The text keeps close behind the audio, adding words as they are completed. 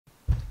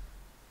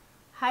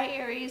Hi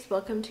Aries,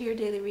 welcome to your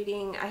daily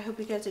reading. I hope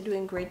you guys are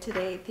doing great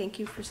today. Thank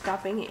you for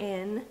stopping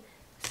in.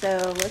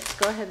 So let's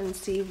go ahead and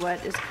see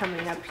what is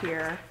coming up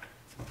here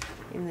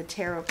in the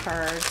tarot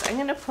cards. I'm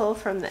going to pull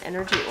from the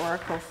energy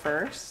oracle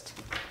first.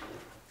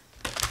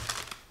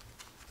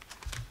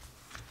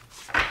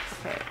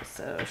 Okay,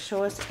 so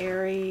show us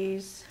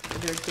Aries for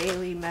their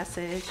daily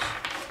message.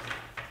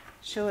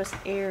 Show us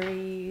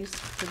Aries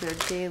for their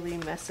daily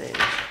message.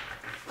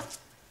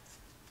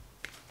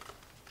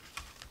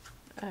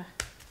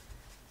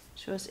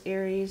 Show us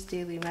Aries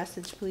daily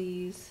message,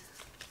 please.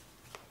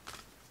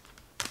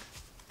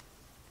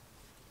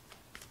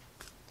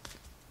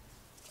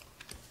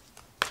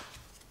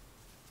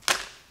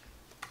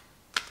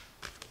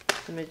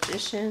 The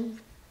Magician.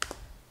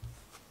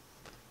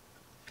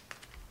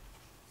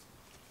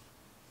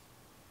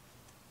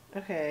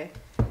 Okay,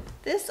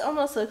 this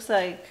almost looks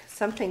like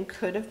something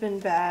could have been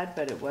bad,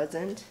 but it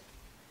wasn't.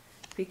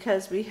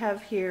 Because we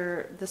have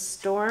here the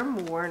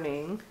storm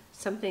warning.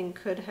 Something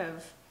could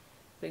have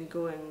been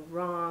going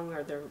wrong,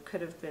 or there could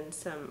have been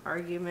some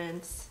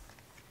arguments.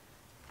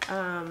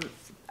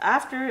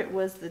 After it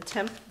was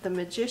the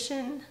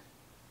Magician,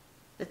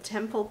 the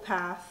Temple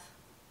Path.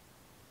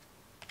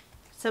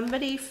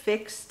 Somebody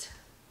fixed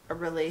a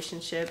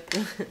relationship.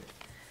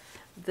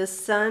 The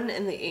Sun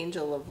and the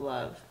Angel of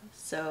Love.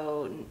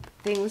 So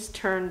things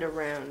turned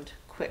around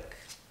quick.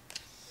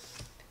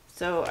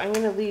 So I'm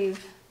going to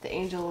leave the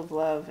Angel of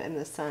Love and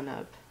the Sun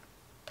up,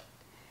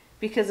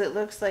 because it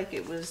looks like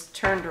it was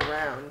turned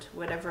around.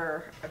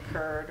 Whatever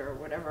occurred or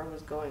whatever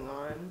was going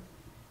on,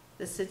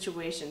 the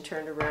situation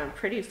turned around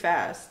pretty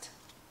fast.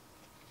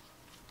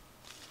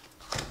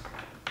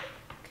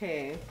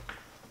 Okay.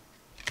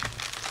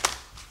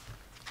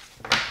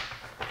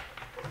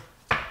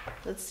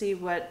 Let's see,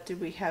 what do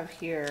we have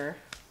here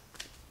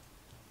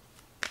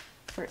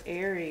for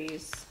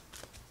Aries?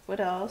 What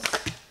else?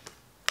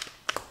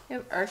 We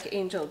have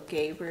Archangel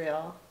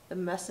Gabriel, the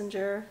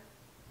messenger.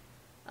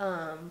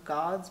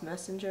 God's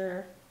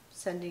messenger,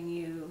 sending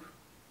you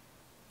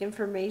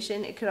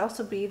information. It could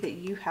also be that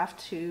you have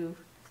to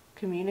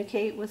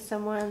communicate with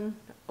someone,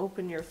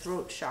 open your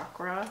throat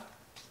chakra.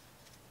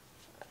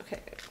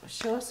 Okay,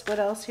 show us what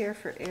else here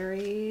for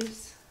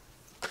Aries.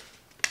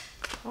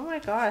 Oh my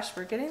gosh,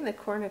 we're getting the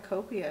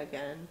cornucopia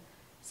again.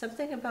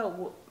 Something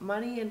about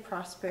money and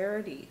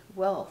prosperity,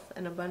 wealth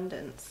and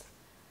abundance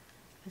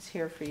is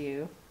here for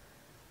you.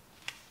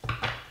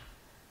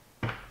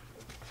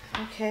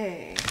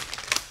 Okay.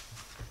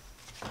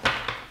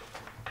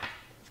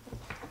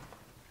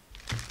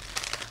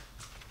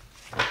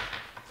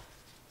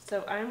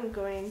 So I'm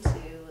going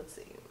to, let's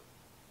see.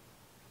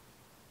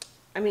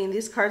 I mean,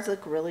 these cards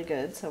look really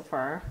good so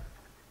far.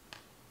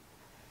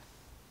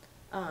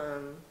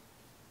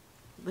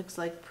 Looks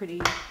like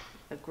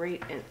a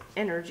great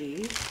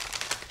energy.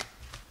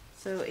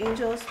 So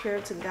angels,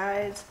 spirits, and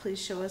guides,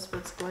 please show us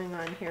what's going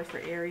on here for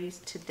Aries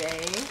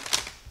today.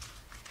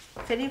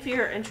 If any of you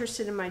are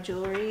interested in my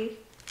jewelry,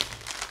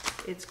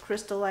 it's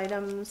crystal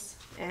items,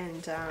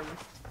 and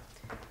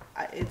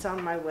it's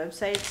on my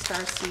website,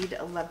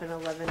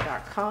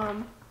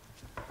 starseed1111.com.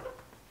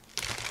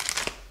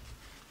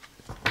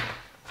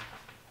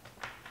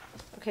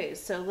 Okay,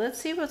 so let's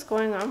see what's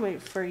going on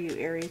for you,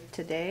 Aries,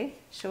 today.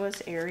 Show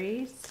us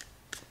Aries.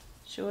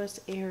 Show us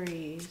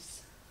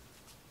Aries.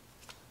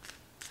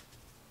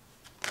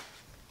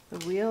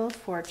 The Wheel of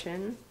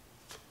Fortune.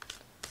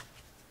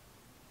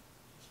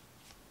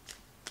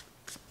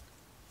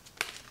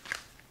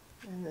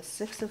 And the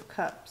Six of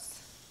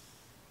Cups.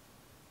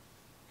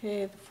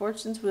 Okay, the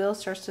Fortune's wheel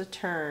starts to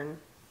turn.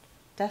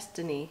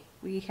 Destiny.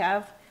 We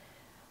have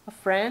a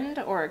friend,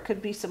 or it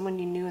could be someone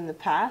you knew in the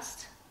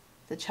past.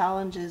 The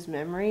challenge is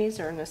memories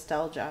or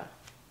nostalgia.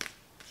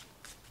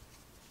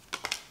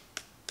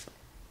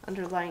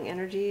 Underlying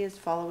energy is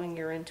following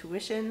your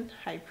intuition.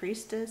 High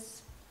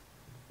Priestess.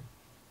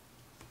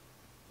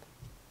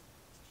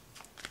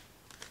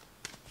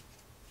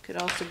 Could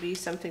also be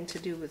something to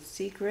do with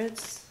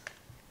secrets.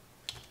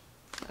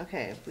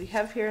 Okay, we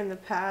have here in the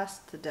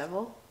past the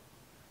Devil.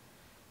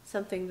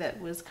 Something that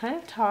was kind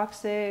of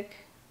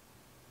toxic.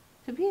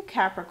 Could be a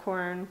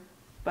Capricorn,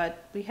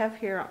 but we have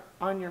here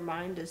on your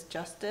mind is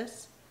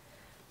justice.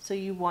 So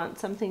you want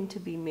something to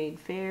be made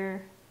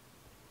fair.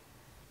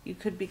 You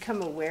could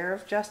become aware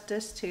of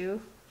justice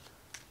too.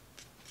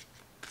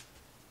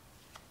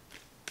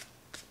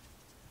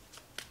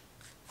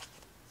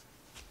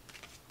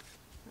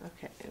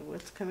 Okay,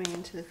 what's coming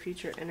into the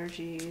future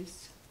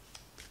energies?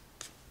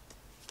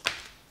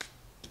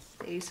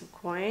 The Ace of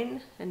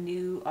Coin, a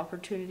new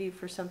opportunity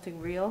for something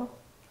real.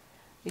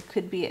 It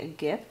could be a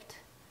gift,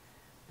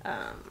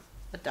 a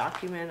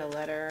document, a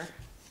letter,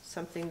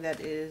 something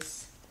that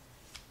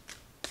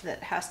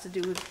has to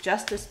do with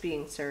justice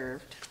being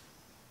served.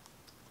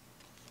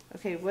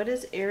 Okay, what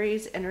is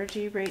Aries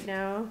energy right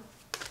now?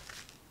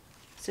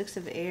 Six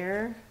of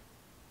Air.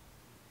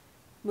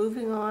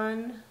 Moving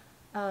on,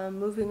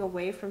 moving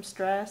away from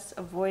stress,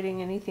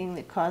 avoiding anything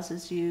that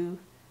causes you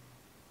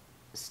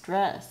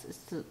stress.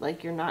 It's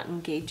like you're not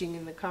engaging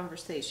in the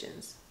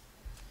conversations.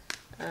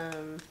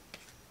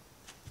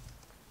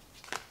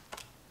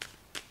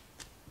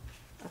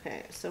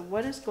 Okay, so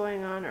what is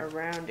going on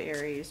around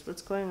Aries?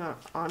 What's going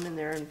on in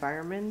their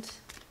environment?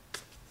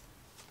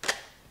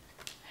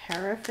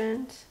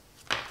 Hierophant,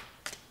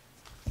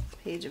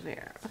 Page of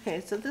Air.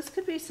 Okay, so this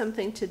could be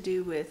something to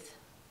do with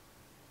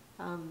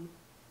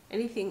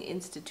anything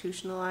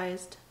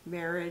institutionalized,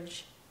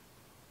 marriage,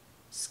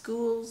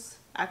 schools,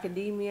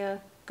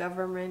 academia,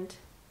 government.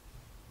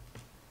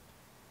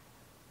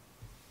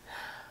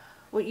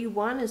 What you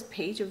want is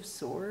Page of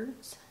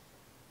Swords.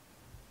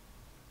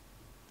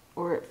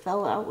 Or it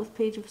fell out with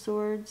Page of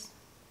Swords,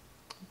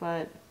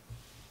 but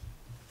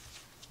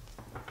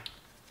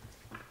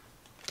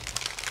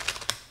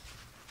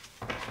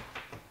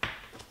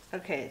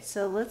okay,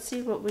 so let's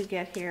see what we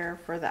get here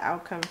for the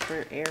outcome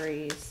for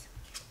Aries.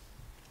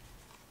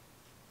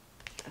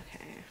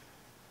 Okay.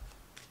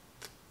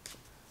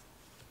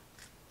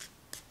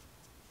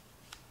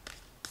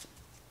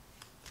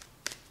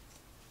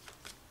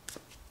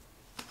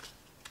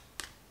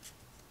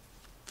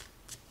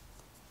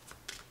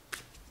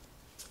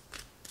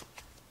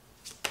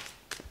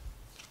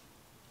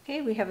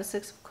 Okay, we have a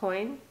 6 of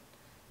coin.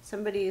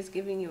 Somebody is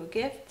giving you a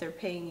gift, they're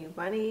paying you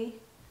money.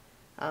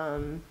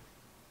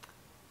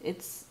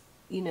 It's,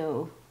 you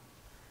know,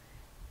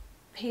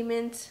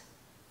 payment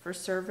for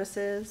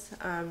services.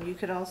 You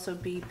could also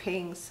be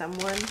paying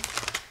someone.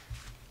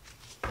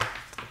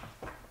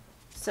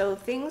 So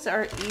things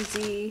are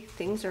easy,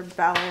 things are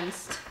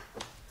balanced.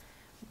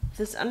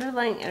 This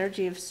underlying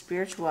energy of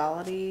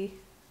spirituality,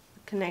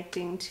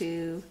 connecting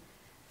to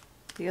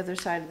the other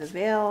side of the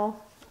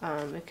veil.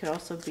 It could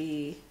also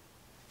be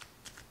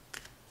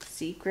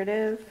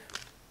secretive.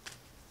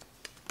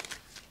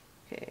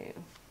 Okay,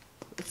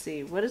 let's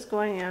see. What is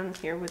going on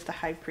here with the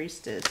High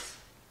Priestess?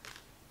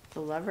 The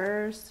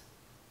Lovers.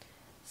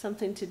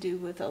 Something to do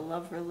with a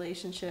love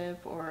relationship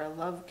or a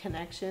love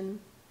connection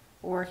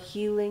or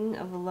healing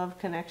of a love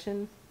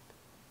connection.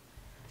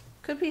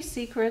 Could be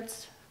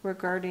secrets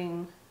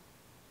regarding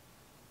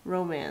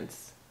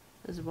romance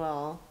as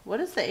well. What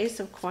is the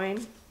Ace of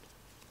Coin?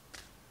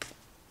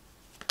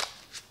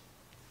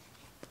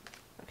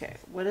 Okay,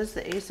 what is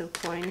the Ace of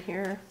Coin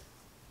here?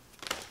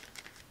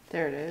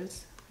 There it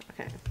is.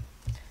 Okay.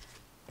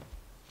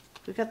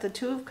 We got the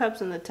 2 of Cups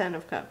and the 10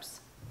 of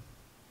Cups.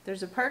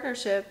 There's a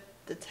partnership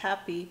that's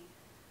happy.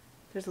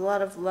 There's a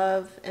lot of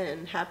love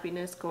and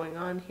happiness going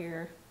on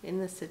here in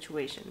this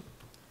situation.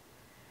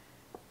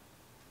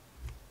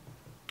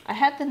 I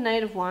had the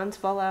Knight of Wands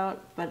fall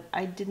out, but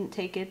I didn't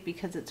take it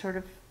because it sort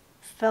of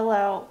fell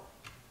out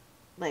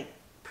like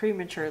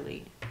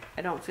prematurely.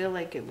 I don't feel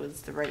like it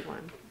was the right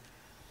one.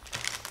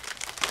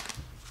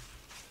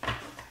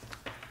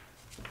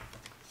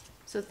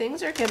 So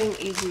things are getting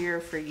easier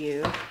for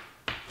you.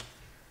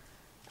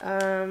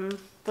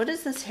 What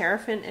is this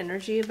Hierophant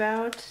energy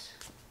about?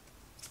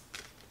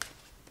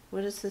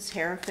 What is this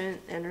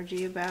Hierophant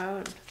energy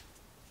about?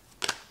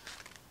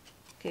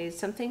 Okay,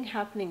 something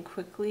happening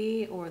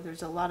quickly, or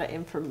there's a lot of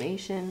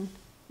information,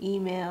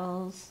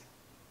 emails,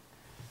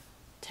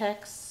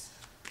 texts.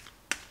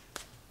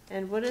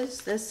 And what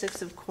is this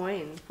 6 of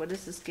Coin? What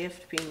is this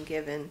gift being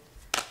given?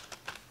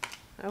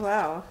 Oh,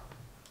 wow.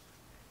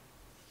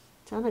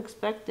 It's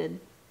unexpected.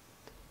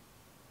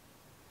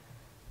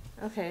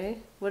 Okay,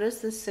 what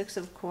is the 6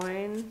 of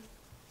Coin?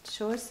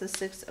 Show us the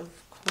 6 of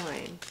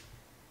Coin.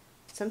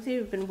 Something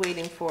you've been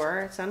waiting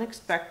for. It's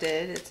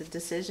unexpected. It's a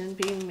decision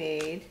being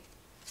made.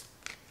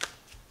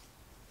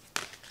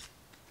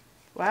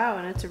 Wow,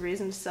 and it's a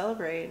reason to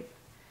celebrate.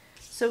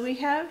 So we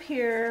have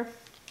here,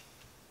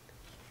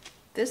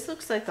 this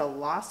looks like a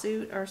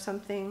lawsuit or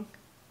something,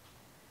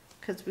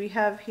 because we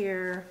have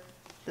here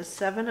the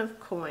 7 of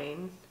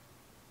Coin,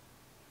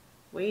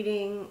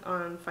 waiting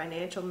on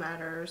financial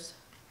matters,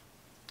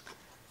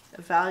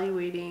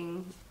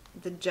 evaluating.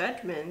 The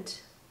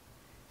Judgment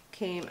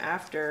came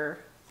after,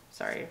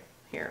 sorry,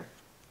 here.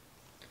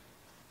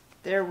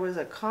 There was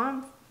a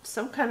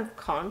some kind of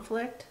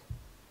conflict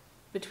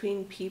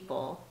between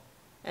people,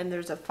 and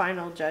there's a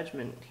final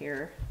judgment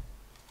here.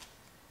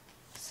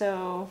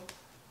 So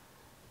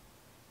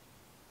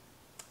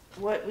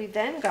what we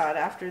then got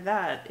after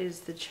that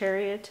is the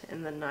Chariot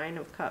and the 9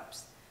 of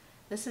Cups.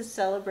 This is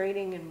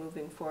celebrating and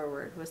moving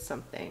forward with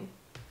something.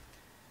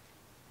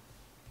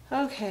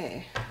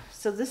 Okay,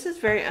 so this is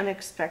very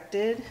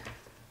unexpected.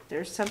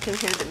 There's something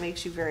here that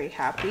makes you very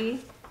happy.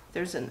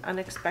 There's an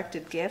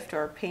unexpected gift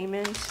or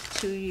payment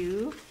to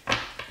you.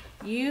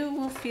 You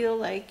will feel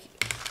like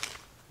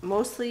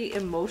mostly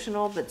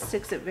emotional, but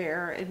 6 of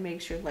Air, it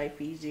makes your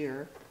life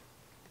easier.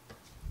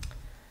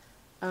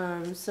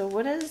 So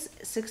what is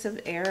 6 of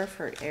Air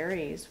for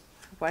Aries?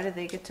 Why do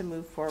they get to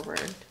move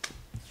forward?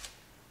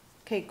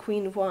 Okay,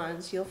 Queen of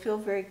Wands. You'll feel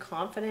very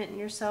confident in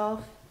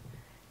yourself.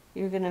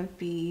 You're going to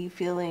be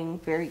feeling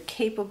very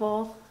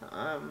capable.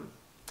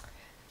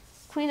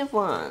 Queen of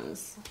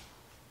Wands.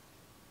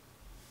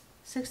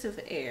 6 of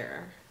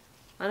Air.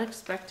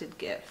 Unexpected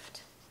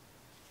gift.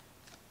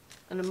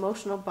 An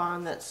emotional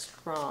bond that's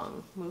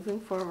strong. Moving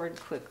forward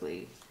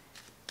quickly.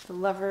 The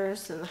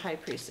Lovers and the High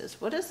Priestess.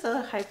 What is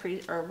the High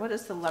Priest, or what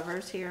is the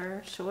Lovers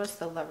here? Show us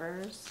the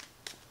Lovers.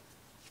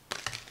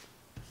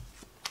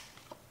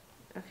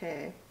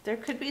 Okay, there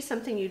could be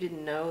something you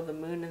didn't know. The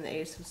moon and the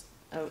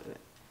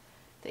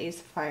the ace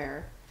of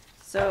fire.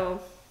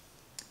 So,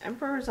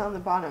 Emperor's on the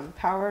bottom.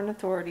 Power and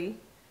authority.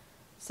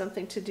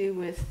 Something to do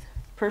with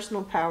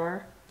personal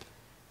power.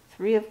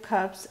 Three of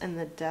Cups and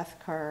the Death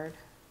card.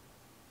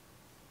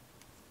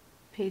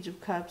 Page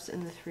of Cups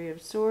and the Three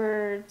of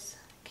Swords.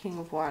 King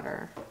of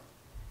Water.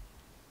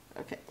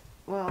 Okay,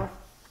 well,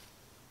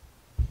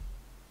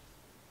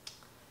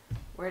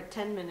 we're at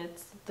 10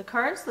 minutes. The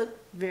cards look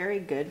very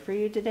good for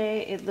you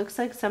today. It looks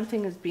like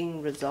something is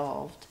being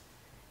resolved.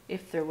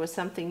 If there was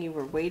something you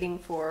were waiting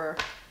for.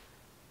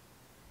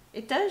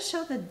 It does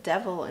show the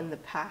devil in the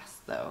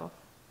past, though.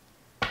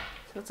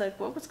 So it's like,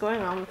 what was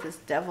going on with this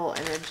devil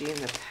energy in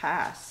the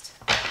past?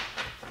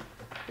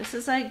 This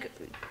is like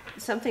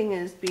something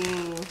is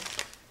being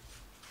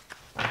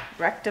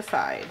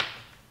rectified,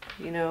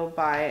 you know,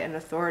 by an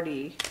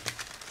authority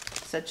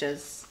such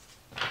as,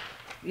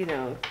 you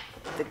know,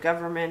 the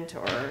government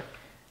or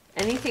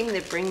anything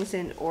that brings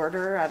in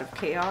order out of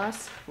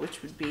chaos,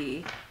 which would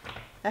be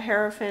the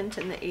Hierophant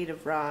and the Eight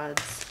of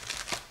Rods.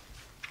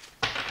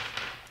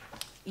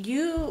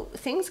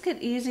 Things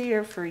get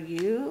easier for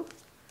you.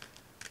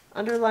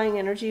 Underlying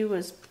energy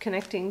was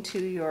connecting to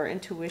your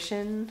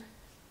intuition.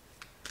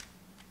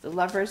 The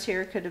Lovers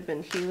here could have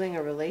been healing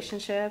a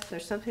relationship.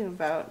 There's something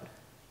about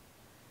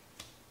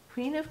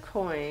Queen of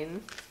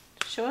Coin.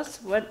 Show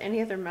us what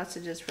any other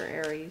messages for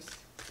Aries.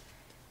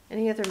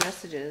 Any other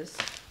messages?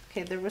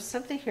 Okay, there was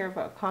something here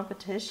about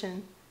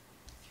competition,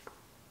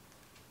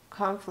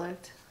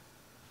 conflict.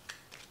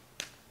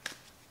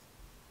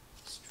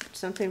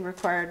 Something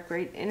required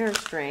great inner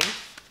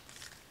strength.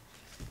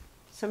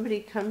 Somebody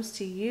comes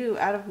to you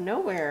out of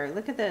nowhere.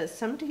 Look at this.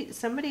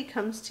 Somebody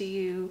comes to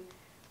you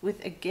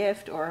with a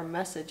gift or a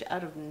message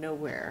out of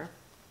nowhere.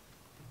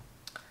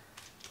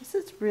 This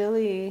is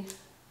really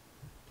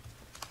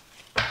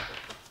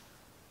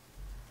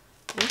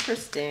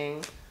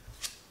interesting.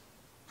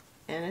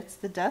 And it's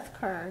the Death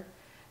card.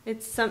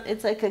 It's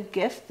like a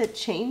gift that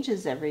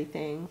changes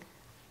everything.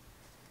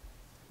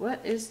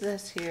 What is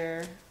this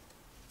here?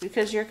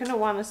 Because you're going to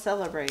want to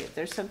celebrate.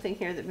 There's something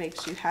here that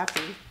makes you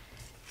happy.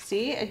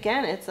 See,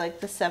 again, it's like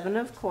the Seven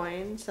of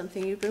Coins,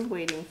 something you've been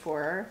waiting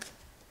for.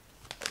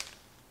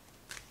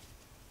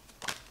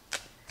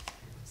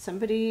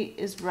 Somebody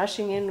is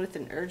rushing in with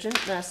an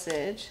urgent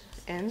message.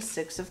 And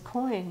Six of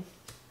Coin.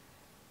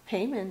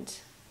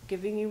 Payment.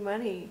 Giving you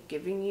money.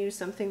 Giving you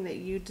something that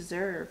you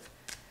deserve.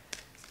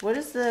 What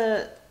is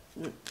the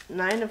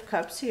Nine of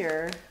Cups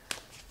here?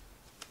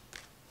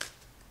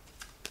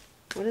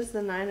 What is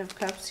the Nine of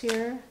Cups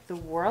here? The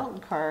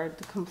World card,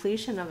 the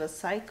completion of a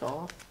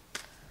cycle.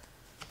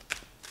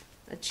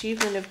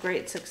 Achievement of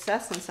great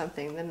success in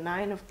something. The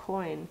Nine of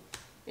Coin.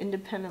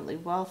 Independently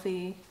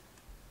wealthy.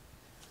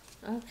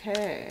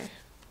 Okay.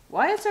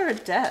 Why is there a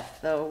death,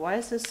 though? Why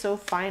is this so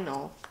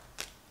final?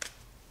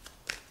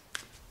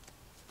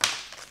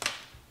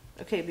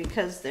 Okay,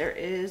 because there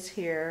is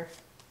here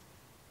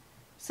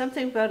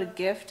something about a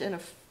gift and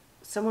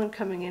someone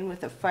coming in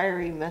with a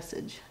fiery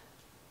message.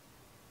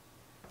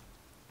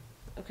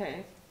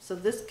 Okay, so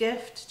this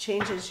gift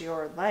changes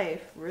your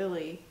life,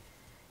 really.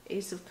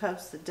 Ace of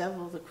Cups, the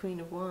Devil, the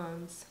Queen of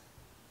Wands.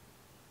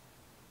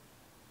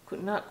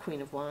 Not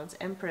Queen of Wands,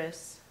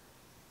 Empress.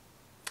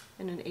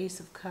 And an Ace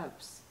of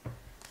Cups.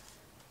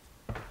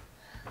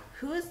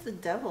 Who is the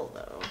Devil,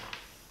 though?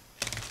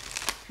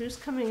 Who's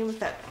coming in with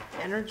that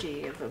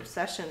energy of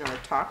obsession or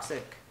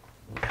toxic?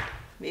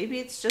 Maybe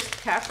it's just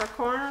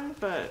Capricorn,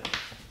 but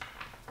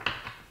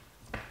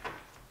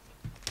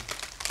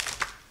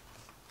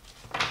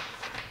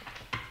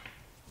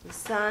the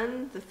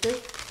Sun, the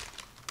fifth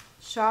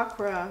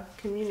chakra,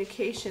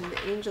 communication,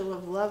 the Angel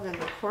of Love, and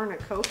the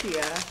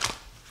cornucopia.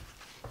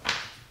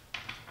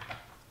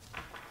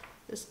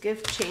 This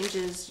gift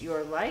changes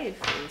your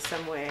life in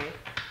some way.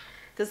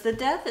 Because the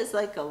Death is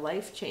like a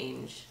life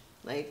change.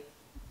 Like,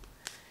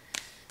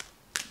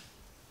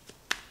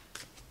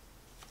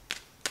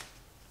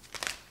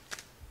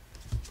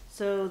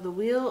 so the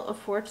Wheel of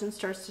Fortune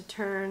starts to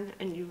turn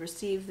and you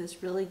receive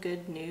this really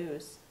good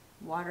news.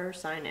 Water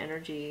sign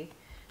energy.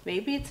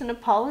 Maybe it's an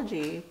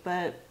apology,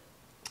 but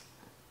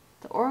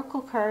the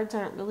Oracle cards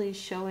aren't really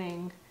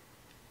showing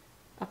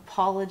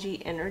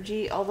apology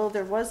energy, although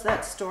there was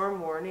that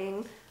storm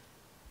warning.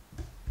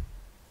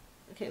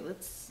 Okay,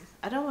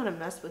 I don't want to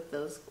mess with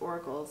those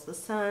oracles. The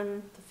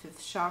Sun, the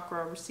fifth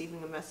chakra,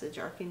 receiving a message,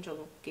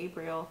 Archangel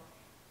Gabriel,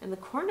 and the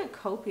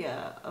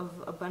cornucopia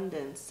of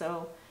abundance.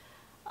 So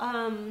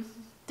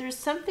there's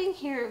something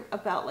here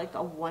about like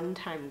a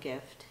one-time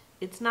gift.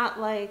 It's not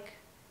like,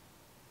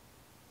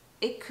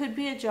 it could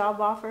be a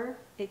job offer,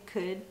 it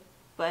could,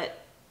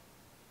 but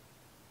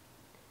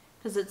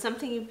because it's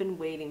something you've been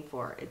waiting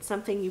for. It's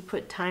something you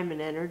put time and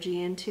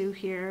energy into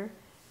here.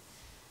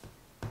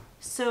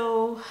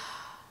 So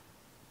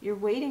you're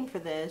waiting for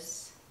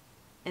this,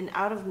 and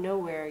out of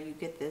nowhere you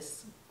get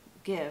this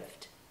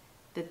gift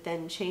that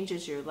then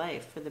changes your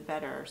life for the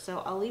better.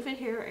 So I'll leave it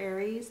here,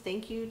 Aries.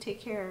 Thank you.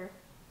 Take care.